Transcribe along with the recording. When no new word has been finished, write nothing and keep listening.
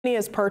He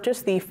has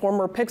purchased the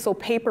former Pixel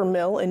paper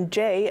mill in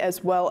Jay,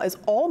 as well as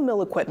all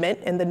mill equipment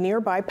in the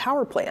nearby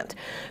power plant.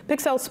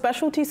 Pixel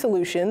Specialty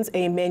Solutions,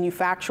 a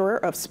manufacturer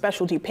of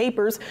specialty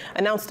papers,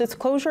 announced its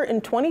closure in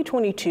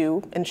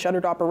 2022 and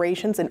shuttered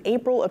operations in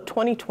April of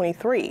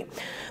 2023.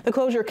 The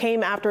closure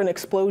came after an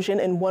explosion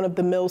in one of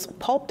the mill's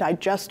pulp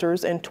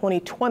digesters in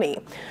 2020.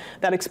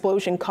 That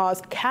explosion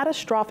caused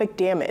catastrophic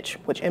damage,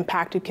 which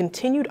impacted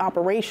continued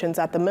operations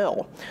at the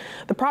mill.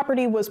 The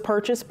property was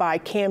purchased by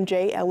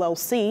CamJ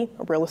LLC,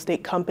 a real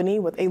estate company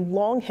with a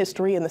long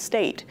history in the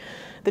state.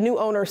 The new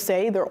owners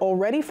say they're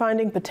already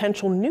finding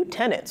potential new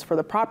tenants for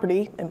the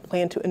property and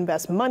plan to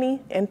invest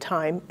money and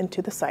time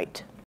into the site.